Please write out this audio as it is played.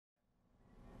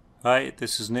Hi,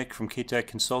 this is Nick from K-Tech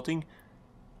Consulting,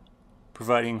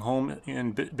 providing home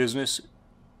and business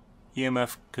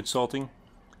EMF consulting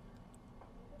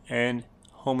and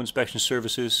home inspection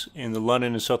services in the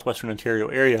London and southwestern Ontario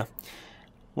area.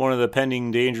 One of the pending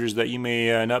dangers that you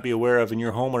may not be aware of in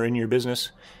your home or in your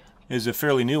business is a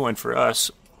fairly new one for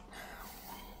us.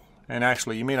 And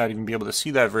actually, you may not even be able to see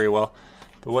that very well.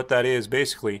 But what that is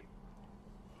basically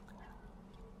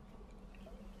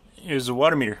is a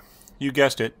water meter. You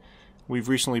guessed it. We've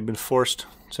recently been forced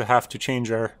to have to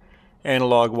change our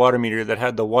analog water meter that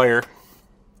had the wire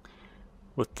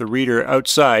with the reader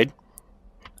outside.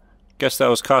 Guess that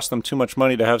was cost them too much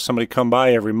money to have somebody come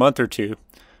by every month or two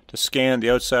to scan the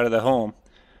outside of the home.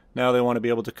 Now they want to be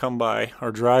able to come by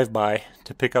or drive by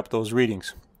to pick up those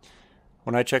readings.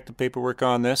 When I checked the paperwork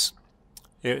on this,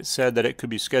 it said that it could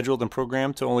be scheduled and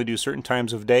programmed to only do certain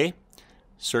times of day,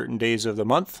 certain days of the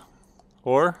month,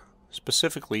 or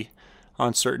specifically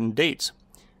on certain dates.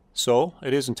 So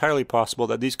it is entirely possible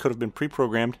that these could have been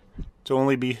pre-programmed to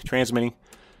only be transmitting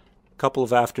a couple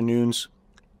of afternoons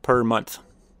per month.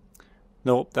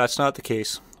 Nope, that's not the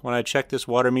case. When I check this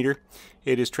water meter,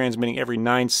 it is transmitting every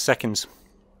 9 seconds.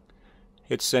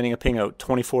 It's sending a ping out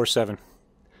 24/7.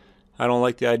 I don't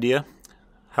like the idea.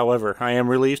 However, I am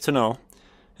relieved to know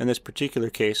in this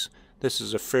particular case this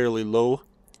is a fairly low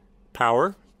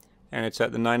power, and it's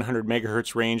at the 900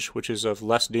 megahertz range, which is of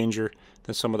less danger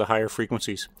than some of the higher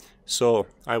frequencies. So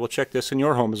I will check this in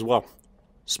your home as well.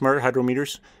 Smart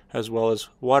hydrometers as well as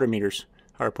water meters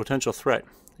are a potential threat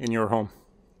in your home.